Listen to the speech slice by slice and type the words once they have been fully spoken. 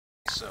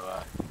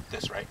So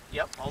this, right?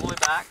 Yep, all the way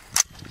back.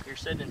 You're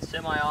sitting in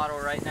semi-auto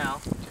right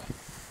now. Okay.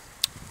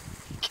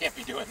 Can't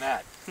be doing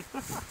that.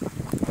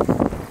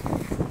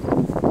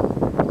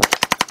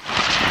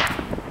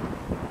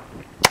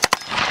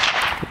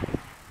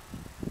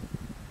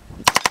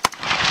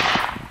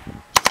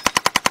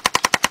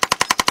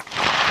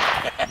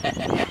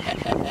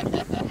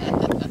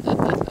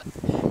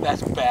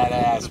 That's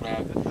badass,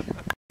 man.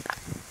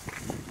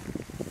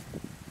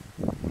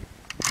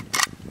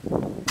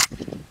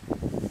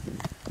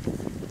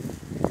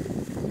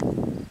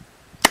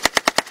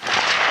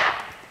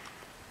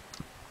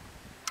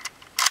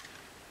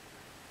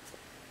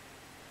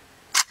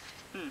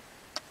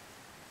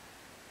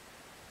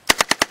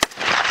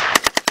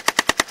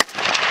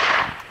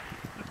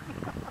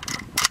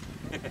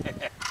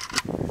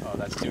 Oh,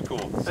 that's too cool.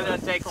 It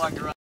doesn't take long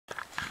to run.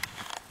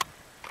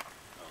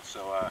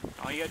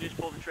 All you gotta do is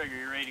pull the trigger.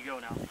 You're ready to go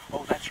now.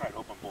 Oh, that's right.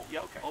 Open bolt.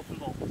 Yep, okay. open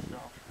bolt. So.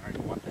 All right, I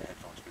want the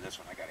headphones for this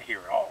one. I gotta hear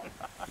it all.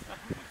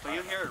 Well,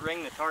 you'll hear it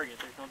ring the target.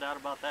 There's no doubt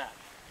about that.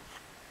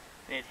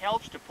 And it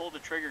helps to pull the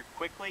trigger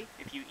quickly.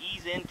 If you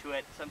ease into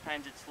it,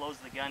 sometimes it slows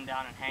the gun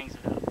down and hangs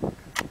it up.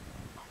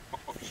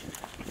 Oh, shit.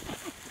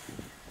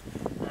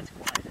 That's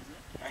quiet, isn't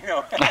it? I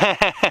know.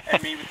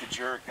 And me with the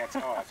jerk. That's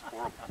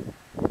horrible.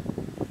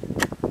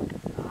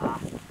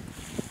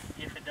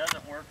 If it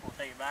doesn't work, we'll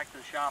take it back to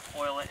the shop,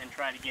 oil it, and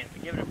try it again.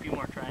 But give it a few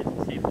more tries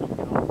and see if it'll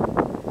go.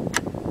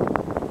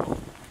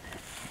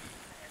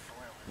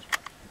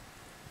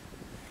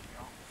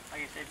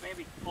 Like I said,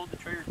 maybe pull the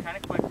trigger kind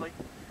of quickly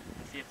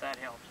and see if that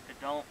helps. If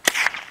it don't,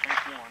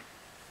 there's one.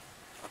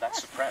 Well, that's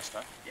suppressed,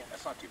 huh? Yeah.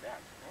 That's not too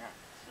bad. Yeah.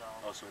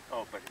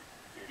 So. But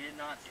it Did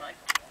not cycle.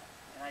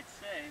 And I'd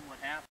say what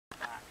happened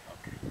back.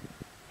 Okay.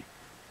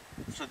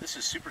 So this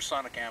is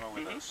supersonic ammo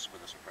with a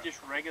suppressor.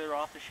 Just regular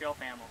off-the-shelf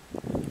ammo.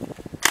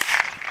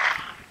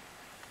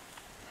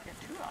 Get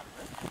two out of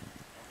it.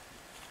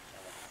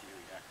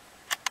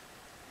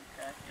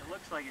 Okay. It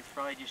looks like it's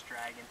probably just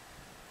dragging.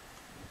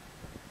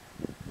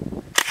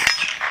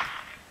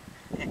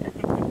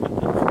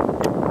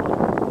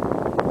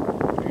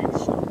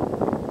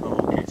 Oh,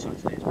 okay. So it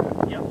stays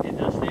back. Yep, it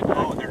does stay back.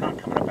 Oh, they're not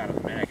coming up out of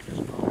the mag. It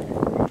doesn't go.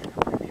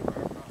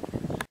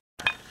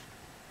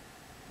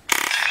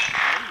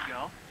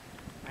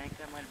 I think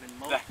that might have been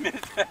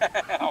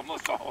most.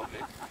 Almost all of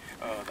it.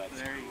 Oh,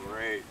 that's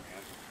great,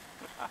 man.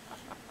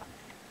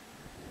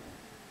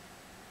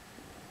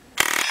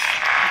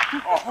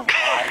 Oh my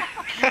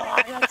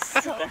God, that's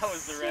so That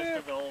was the rest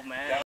of the old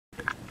man.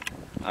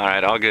 All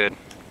right, all good.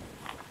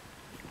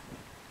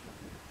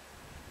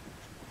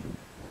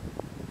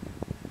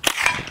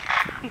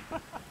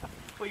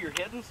 Well, you're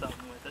hitting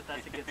something with it.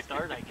 That's a good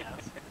start, I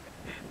guess.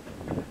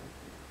 We're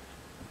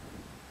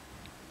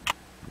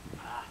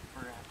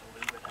gonna have to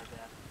lube it, I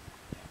bet.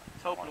 I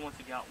was hoping once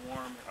it got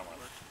warm, it would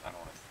work. I don't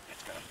want to.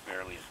 It's got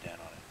barely a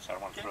dent on it, so I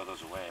don't want to throw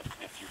those away.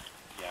 If you,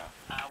 yeah.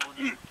 We'll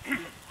just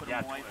put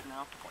them away for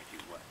now. Point you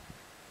what?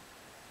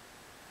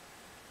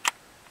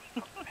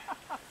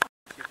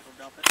 See if it'll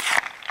dump it.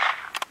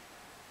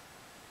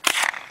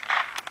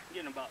 I'm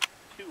getting about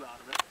 2 out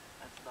of it.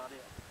 That's about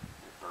it.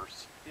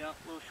 Bursts. Yeah, a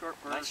little short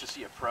burst. Nice to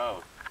see a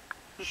pro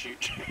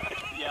shoot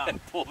Yeah.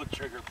 and pull the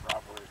trigger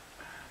properly.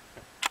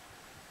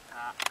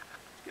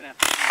 It's gonna have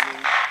to be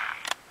lube.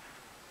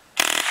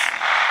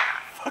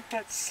 Fuck,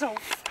 that's so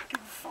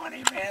fucking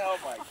funny, man. Oh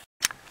my.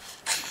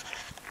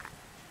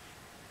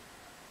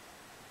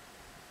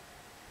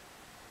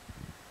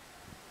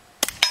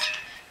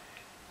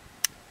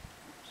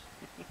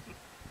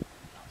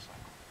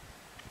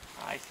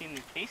 I seen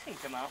the casing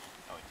come out.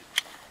 Oh, it did.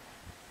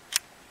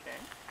 Okay.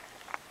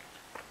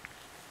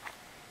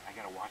 I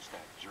gotta watch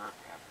that jerk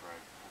after I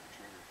pull the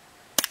trigger.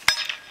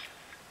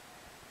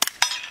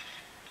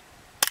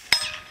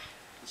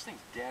 This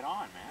thing's dead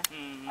on, man.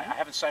 Mm-hmm. I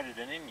haven't sighted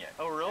it in yet.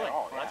 Oh, really? At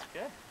all, Well, yeah. that's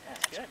good. Yeah,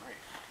 That's good. Great.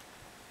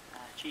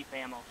 Cheap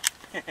ammo.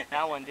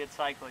 That one did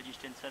cycle, it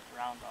just didn't set the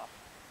round off.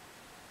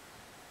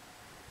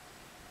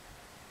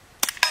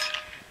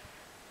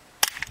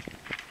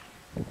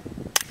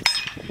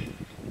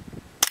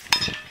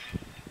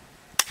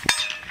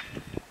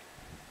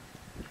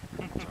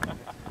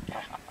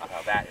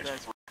 Now that is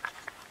That's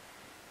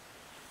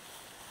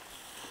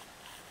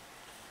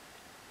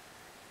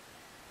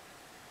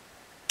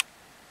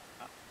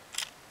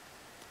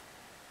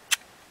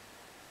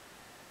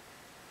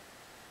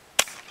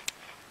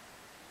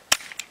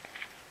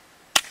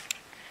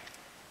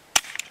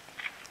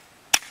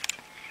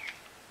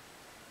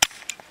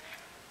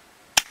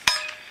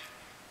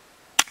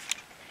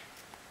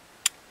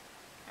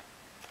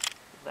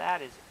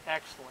That is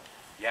excellent.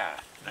 yeah.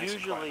 Nice.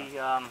 Usually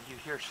you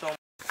hear so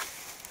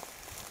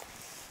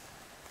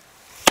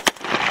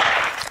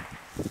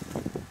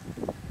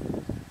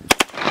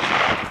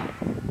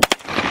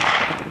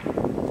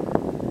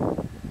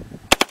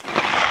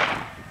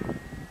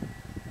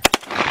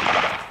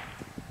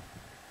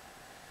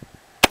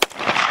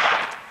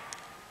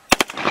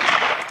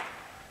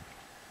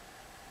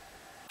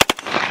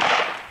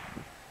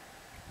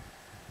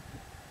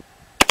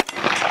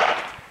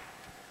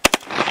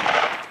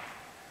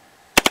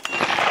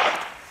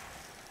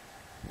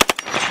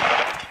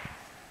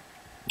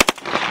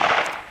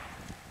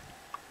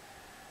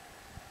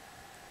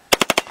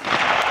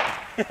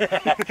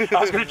I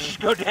was gonna just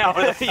go down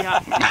with it.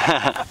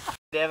 Yeah.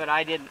 Devin,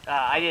 I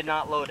did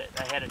not load it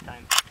ahead of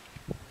time.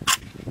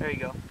 There you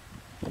go.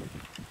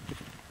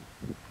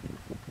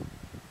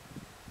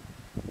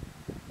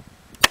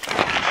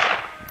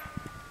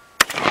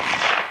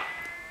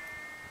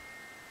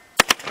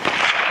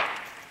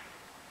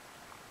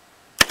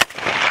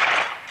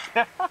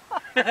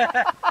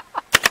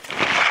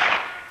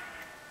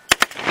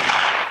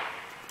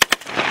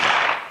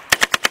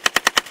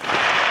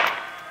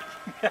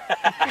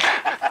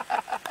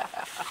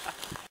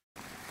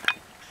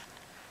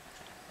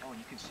 Oh, and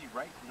you can see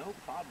right, no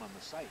problem on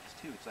the sights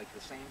too. It's like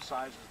the same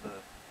size as the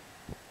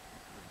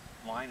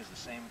line is the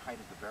same height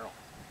as the barrel.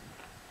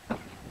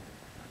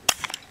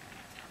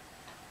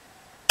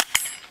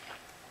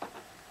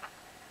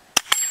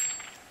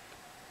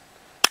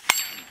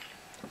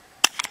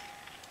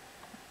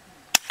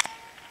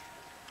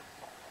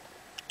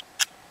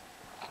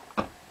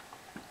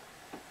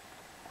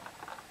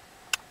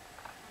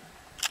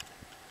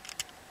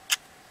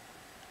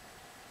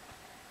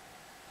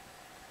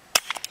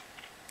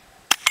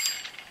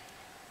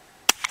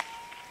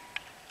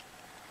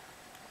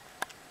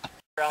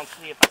 Around,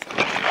 see if I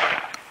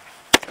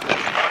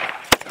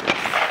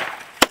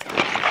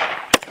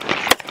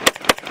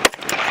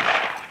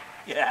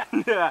Yeah.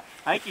 Yeah,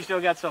 I think you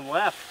still got some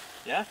left.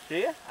 Yeah? Do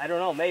you? I don't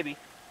know, maybe.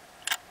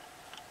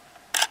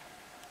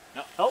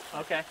 No. Oh,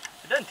 okay.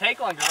 It doesn't take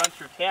long to run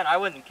through 10. I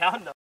wouldn't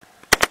count them.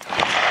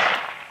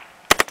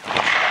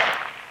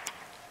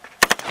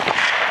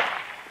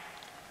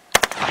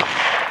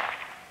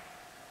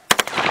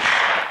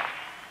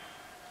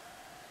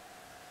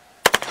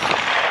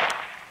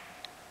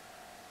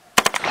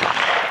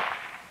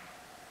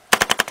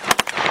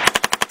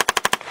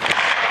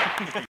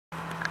 There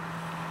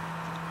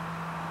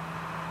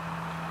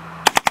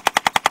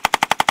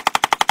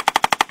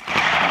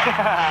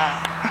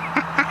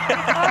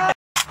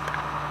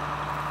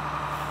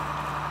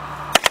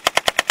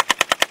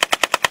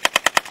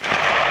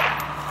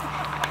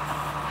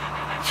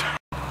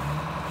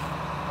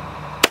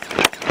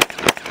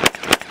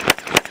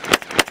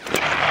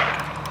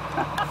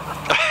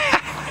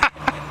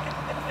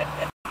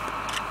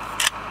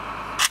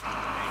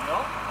you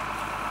go.